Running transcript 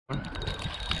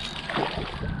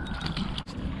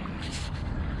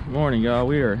Morning, y'all.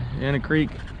 We are in a creek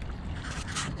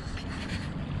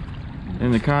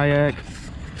in the kayak,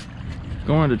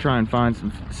 going to try and find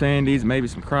some sandies, maybe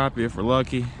some crappie if we're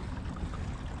lucky.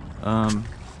 I'm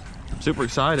super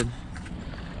excited.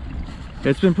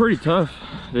 It's been pretty tough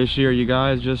this year, you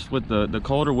guys, just with the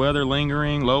colder weather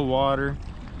lingering, low water.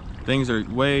 Things are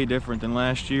way different than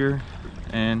last year,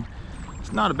 and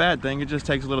it's not a bad thing. It just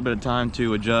takes a little bit of time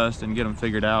to adjust and get them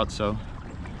figured out. So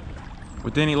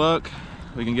with any luck,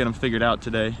 we can get them figured out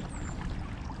today.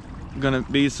 Gonna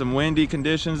be some windy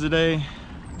conditions today,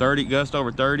 30 gust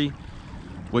over 30,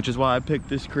 which is why I picked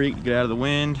this creek to get out of the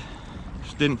wind.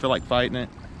 Just didn't feel like fighting it.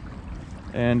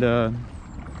 And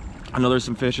I know there's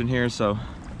some fish in here, so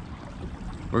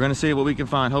we're gonna see what we can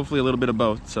find. Hopefully a little bit of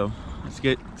both. So let's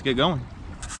get going.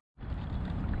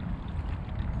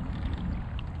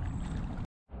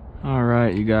 All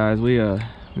right, you guys, we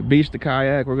beached the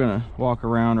kayak. We're gonna walk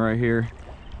around right here.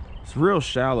 It's real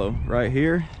shallow right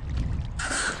here,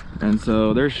 and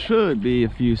so there should be a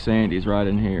few sandies right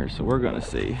in here, so we're gonna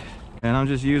see. And I'm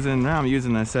using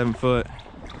that 7-foot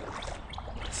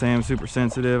Sam Super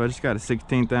Sensitive. I just got a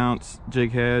 16th ounce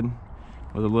jig head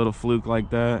with a little fluke like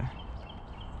that.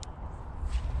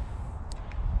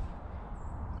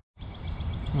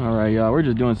 All right, y'all, we're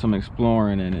just doing some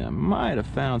exploring, and I might have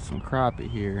found some crappie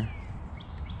here.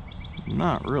 I'm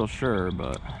not real sure,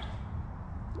 but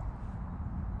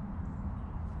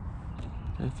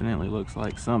definitely looks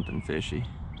like something fishy.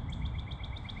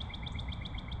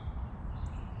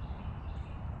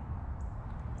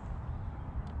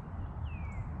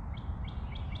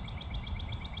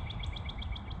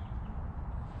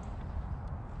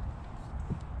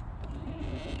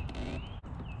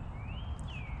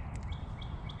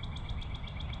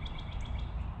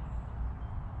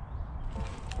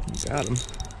 Got him.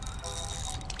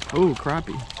 Oh,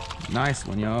 crappie. Nice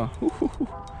one, y'all.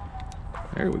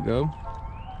 There we go.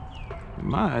 We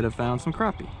might have found some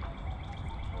crappie.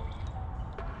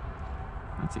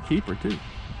 That's a keeper too.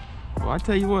 Well, I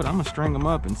tell you what, I'm gonna string them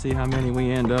up and see how many we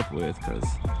end up with, because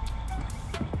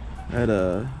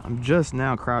I'm just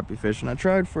now crappie fishing. I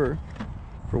tried for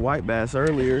white bass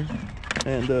earlier,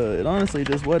 and it honestly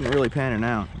just wasn't really panning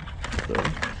out. So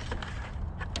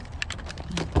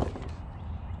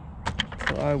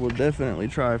I will definitely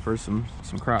try for some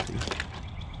crappie.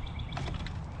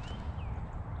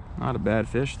 Not a bad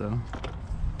fish though.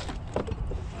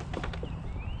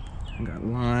 I got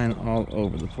line all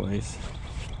over the place.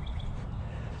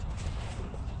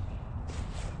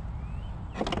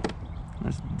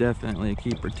 That's definitely a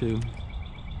keeper too.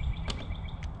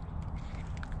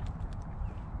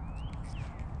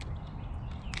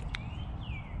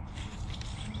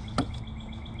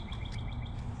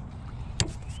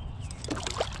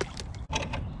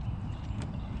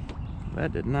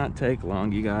 That did not take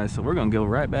long, you guys, so we're gonna go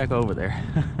right back over there.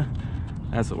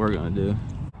 That's what we're gonna do.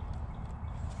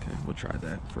 Okay, we'll try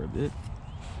that for a bit.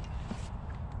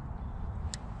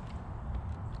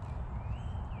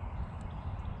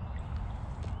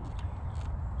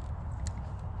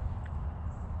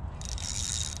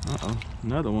 Uh-oh,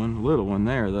 another one, a little one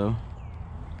there though,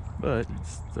 but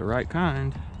it's the right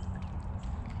kind.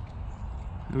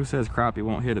 Who says crappie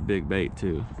won't hit a big bait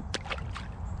too?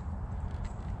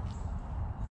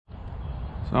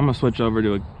 So I'm gonna switch over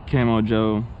to a Camo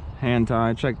Joe hand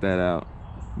tie. Check that out.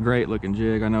 Great looking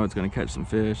jig. I know it's gonna catch some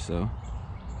fish, so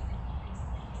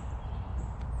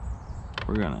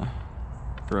we're gonna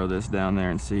throw this down there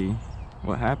and see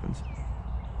what happens.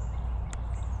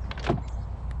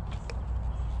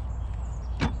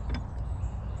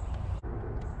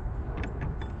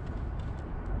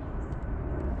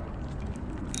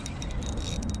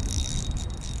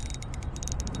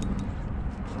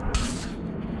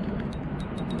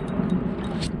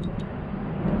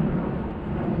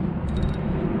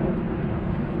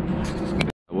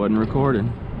 Wasn't recorded.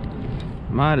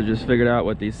 Might have just figured out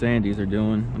what these sandies are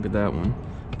doing. Look at that one.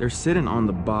 They're sitting on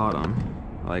the bottom,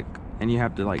 like, and you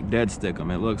have to like dead stick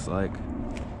them, it looks like.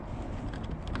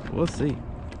 We'll see.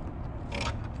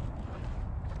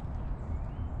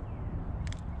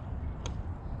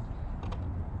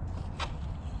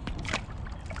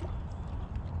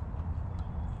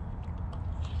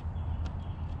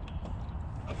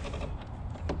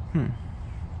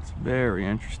 It's very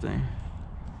interesting.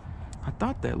 I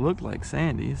thought that looked like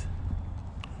sandies.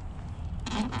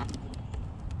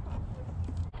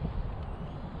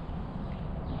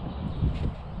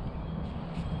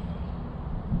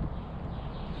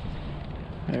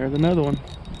 There's another one.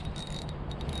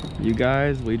 You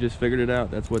guys, we just figured it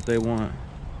out. That's what they want.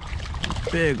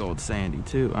 Big old sandy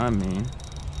too, I mean.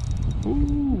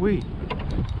 Ooh. Woo-wee.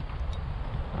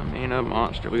 I mean, a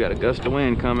monster. We got a gust of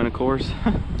wind coming, of course.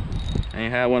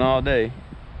 Ain't had one all day.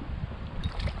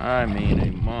 I mean,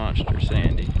 a monster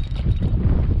sandy.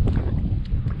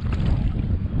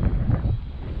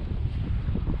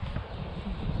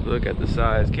 Look at the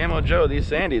size. Camo Joe, these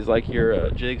sandies like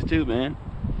your jigs too, man.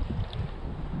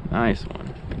 Nice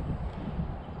one.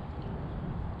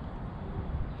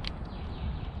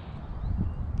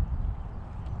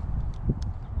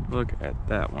 Look at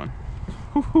that one.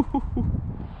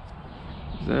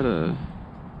 Is that a...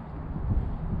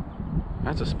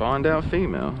 That's a spawned out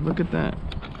female. Look at that.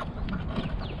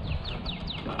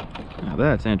 Now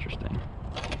that's interesting.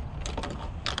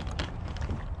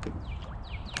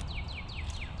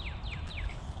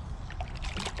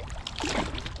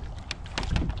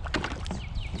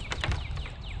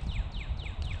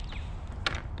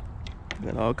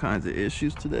 Got all kinds of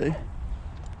issues today.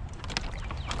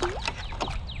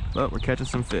 But we're catching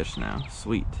some fish now.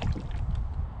 Sweet.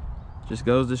 Just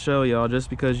goes to show y'all, just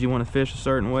because you want to fish a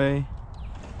certain way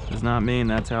does not mean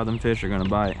that's how them fish are gonna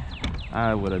bite.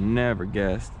 I would have never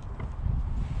guessed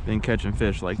been catching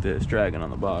fish like this, dragging on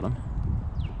the bottom.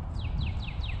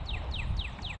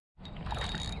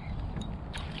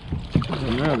 There's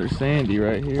another sandy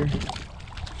right here.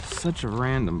 Such a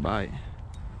random bite.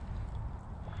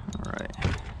 All right,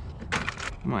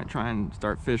 I might try and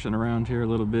start fishing around here a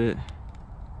little bit.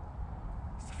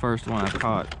 It's the first one I've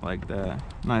caught like that.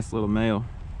 Nice little male.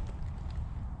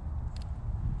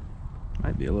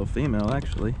 Might be a little female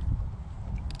actually.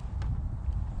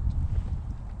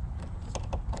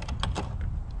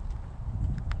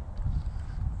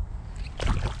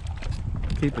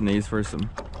 Keeping these for some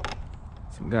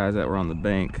guys that were on the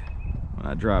bank when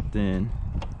I dropped in.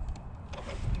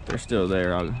 If they're still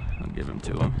there, I'll give them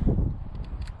to them.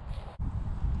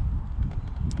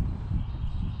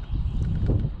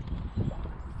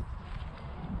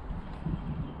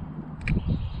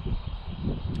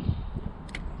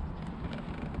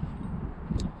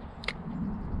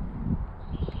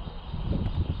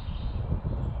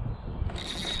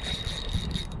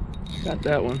 Got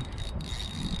that one.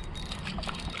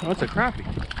 Oh, it's a crappie.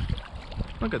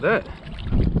 Look at that.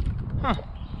 Huh.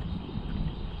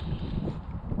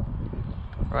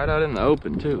 Right out in the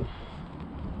open too.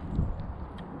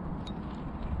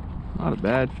 Not a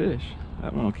bad fish.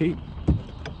 That one will keep.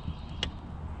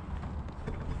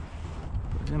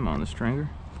 Put him on the stringer.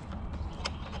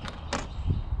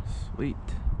 Sweet.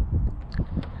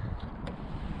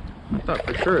 I thought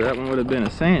for sure that one would have been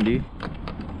a sandy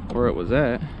where it was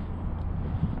at.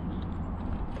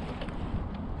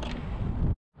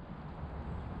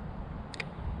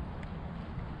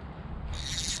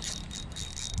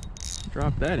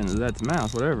 Drop that into that's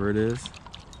mouth, whatever it is.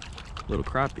 Little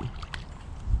crappie.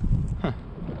 Huh.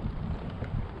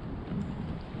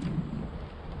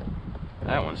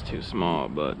 That one's too small,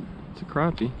 but it's a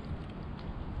crappie.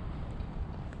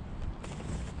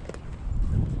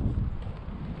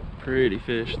 Pretty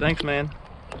fish. Thanks, man.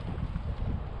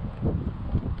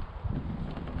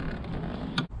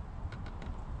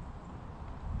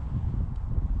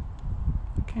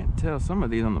 Can't tell, some of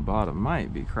these on the bottom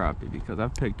might be crappie because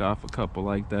I've picked off a couple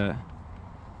like that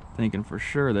thinking for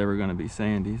sure they were going to be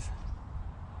sandies.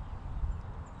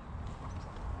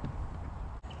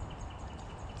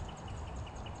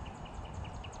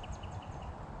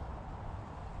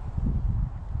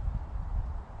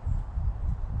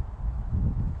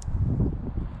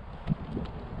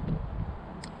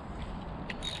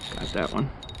 Got that one.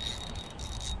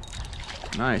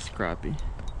 Nice crappie.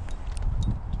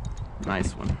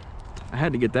 Nice one. I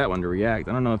had to get that one to react.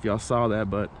 I don't know if y'all saw that,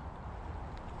 but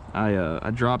I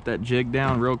dropped that jig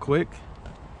down real quick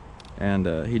and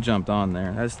he jumped on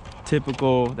there. That's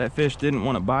typical. That fish didn't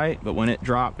want to bite, but when it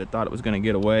dropped, it thought it was going to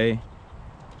get away,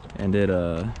 and it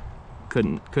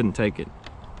couldn't take it.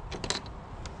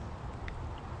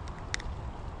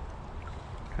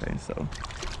 Okay, so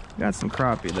got some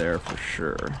crappie there for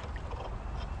sure.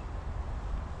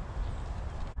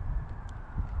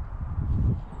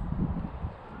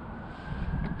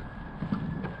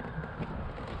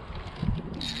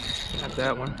 Got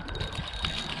that one.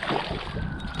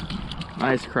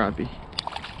 Nice crappie.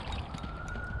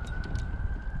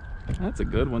 That's a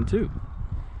good one too.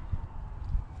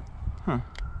 Huh.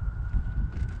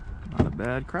 Not a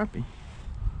bad crappie.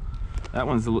 That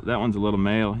one's a little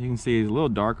male. You can see he's a little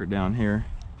darker down here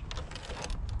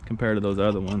compared to those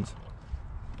other ones.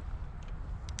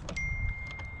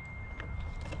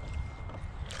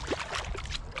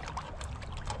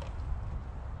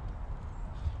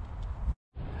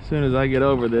 As soon as I get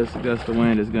over this, a gust of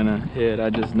wind is gonna hit. I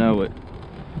just know it.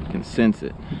 I can sense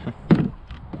it.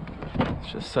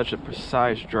 It's just such a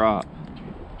precise drop.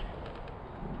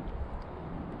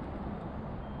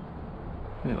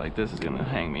 I feel like this is gonna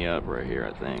hang me up right here,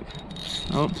 I think.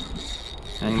 Oh,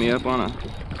 hang me up on a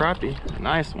crappie.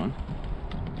 Nice one.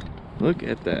 Look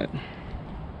at that.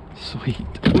 Sweet.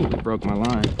 Ooh, broke my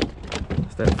line.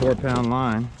 It's that 4-pound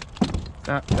line.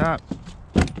 Stop, stop.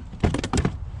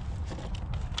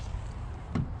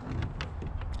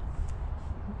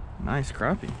 Nice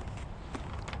crappie.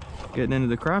 Getting into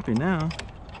the crappie now.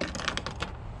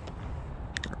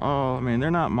 They're all, I mean,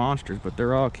 they're not monsters, but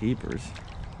they're all keepers.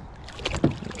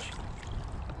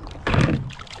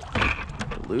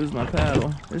 Lose my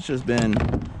paddle. It's just been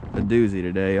a doozy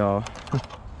today, y'all.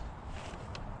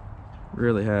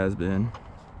 Really has been.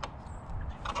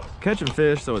 Catching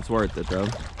fish, so it's worth it though.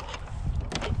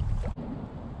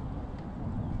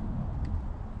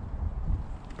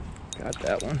 Got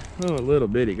that one. Oh, a little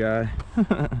bitty guy.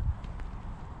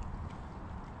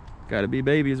 Gotta be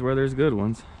babies where there's good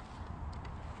ones.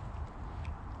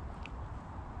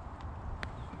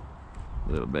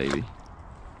 Little baby.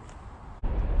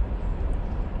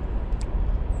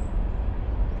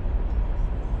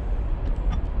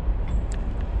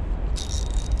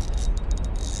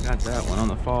 Got that one on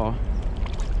the fall.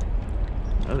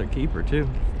 Another keeper too.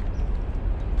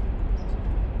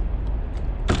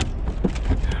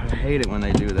 I hate it when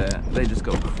they do that. They just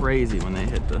go crazy when they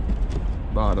hit the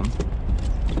bottom.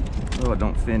 Oh,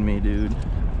 don't fin me, dude.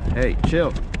 Hey,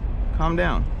 chill. Calm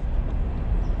down.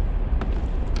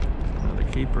 Another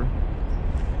keeper.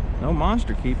 No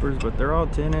monster keepers, but they're all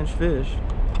 10-inch fish.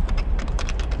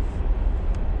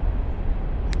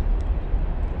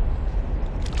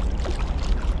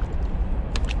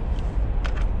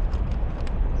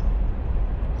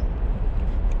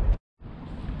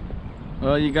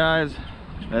 Well, you guys,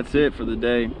 that's it for the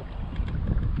day.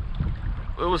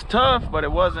 It was tough, but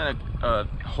it wasn't a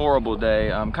horrible day.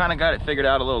 Kind of got it figured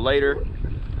out a little later,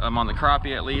 on the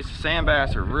crappie at least. Sand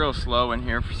bass are real slow in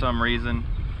here for some reason.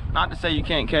 Not to say you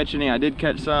can't catch any. I did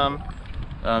catch some.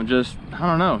 Just, I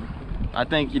don't know. I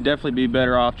think you'd definitely be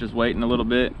better off just waiting a little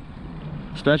bit,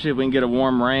 especially if we can get a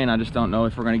warm rain. I just don't know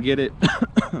if we're gonna get it.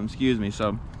 Excuse me.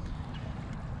 So,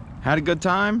 had a good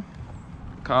time.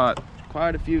 Caught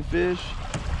quite a few fish.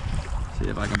 See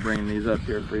if I can bring these up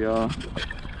here for y'all.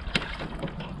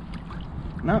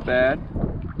 Not bad,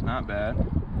 not bad.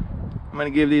 I'm gonna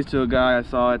give these to a guy I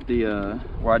saw at the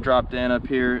where I dropped in up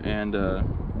here, and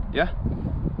yeah,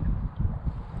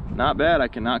 not bad. I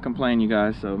cannot complain, you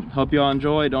guys. So hope y'all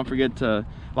enjoy. Don't forget to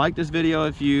like this video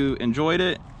if you enjoyed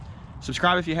it.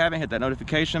 Subscribe if you haven't. Hit that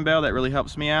notification bell. That really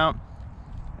helps me out.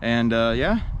 And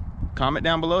yeah, comment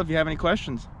down below if you have any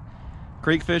questions.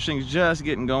 Creek fishing's just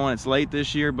getting going. It's late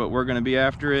this year, but we're gonna be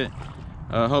after it.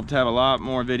 Hope to have a lot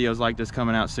more videos like this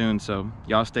coming out soon, so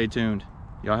y'all stay tuned.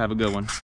 Y'all have a good one.